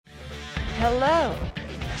Hello,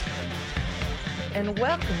 and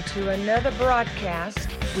welcome to another broadcast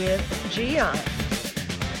with Gian.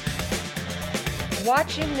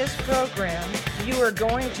 Watching this program, you are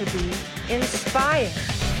going to be inspired,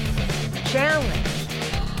 challenged,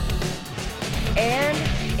 and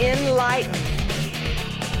enlightened.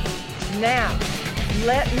 Now,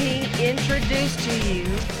 let me introduce to you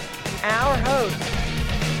our host,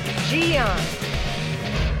 Gian.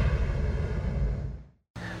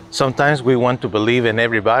 Sometimes we want to believe in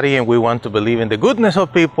everybody and we want to believe in the goodness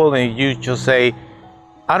of people, and you just say,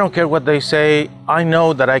 I don't care what they say, I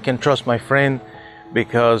know that I can trust my friend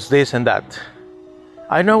because this and that.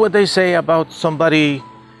 I know what they say about somebody,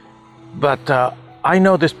 but I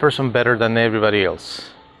know this person better than everybody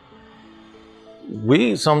else.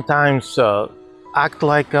 We sometimes act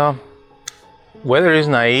like whether it's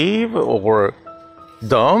naive or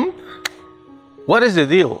dumb. What is the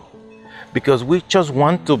deal? Because we just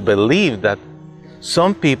want to believe that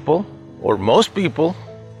some people, or most people,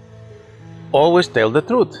 always tell the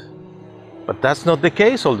truth. But that's not the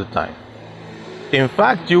case all the time. In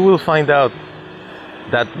fact, you will find out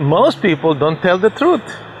that most people don't tell the truth.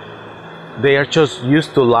 They are just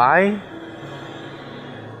used to lie.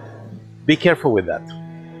 Be careful with that.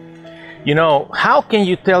 You know, how can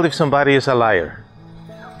you tell if somebody is a liar?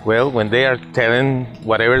 Well, when they are telling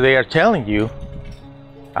whatever they are telling you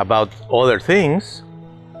about other things,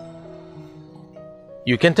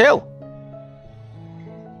 you can tell.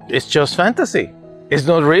 It's just fantasy. It's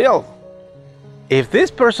not real. If this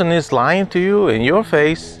person is lying to you in your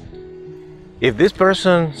face, if this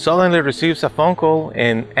person suddenly receives a phone call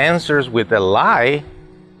and answers with a lie,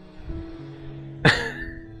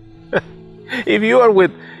 if you are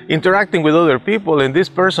interacting with other people and this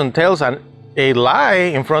person tells a lie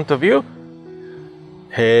in front of you,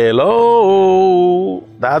 hello,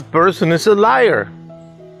 that person is a liar.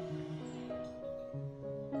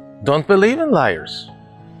 Don't believe in liars.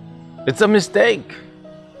 It's a mistake.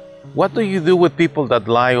 What do you do with people that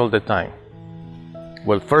lie all the time?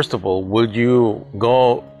 Well, first of all, will you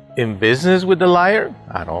go in business with a liar?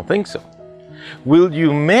 I don't think so. Will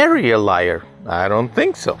you marry a liar? I don't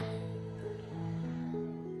think so.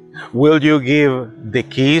 Will you give the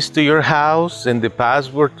keys to your house and the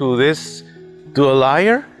password to a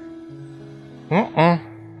liar?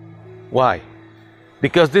 Why?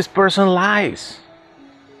 Because this person lies.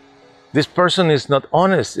 This person is not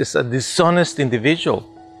honest. It's a dishonest individual.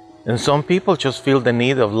 And some people just feel the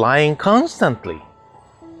need of lying constantly.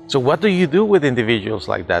 So what do you do with individuals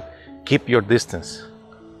like that? Keep your distance.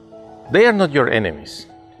 They are not your enemies.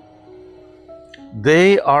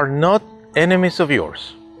 They are not enemies of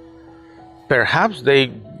yours. Perhaps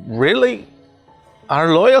they really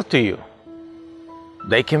are loyal to you.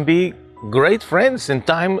 They can be great friends in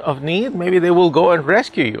time of need. Maybe they will go and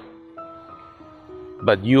rescue you.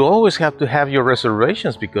 But you always have to have your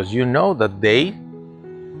reservations because you know that they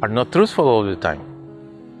are not truthful all the time.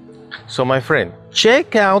 So my friend,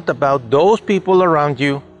 check out about those people around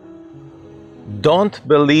you. Don't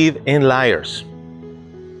believe in liars.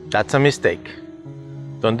 That's a mistake.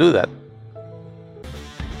 Don't do that.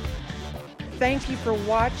 Thank you for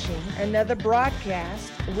watching another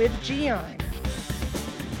broadcast with Gian.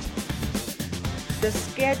 The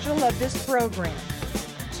schedule of this program: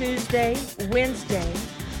 Tuesday, Wednesday,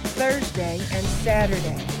 Thursday, and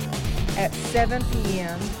Saturday at 7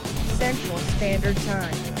 p.m. Central Standard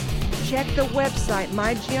Time. Check the website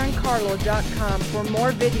mygiancarlo.com for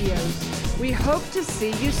more videos. We hope to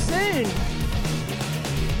see you soon.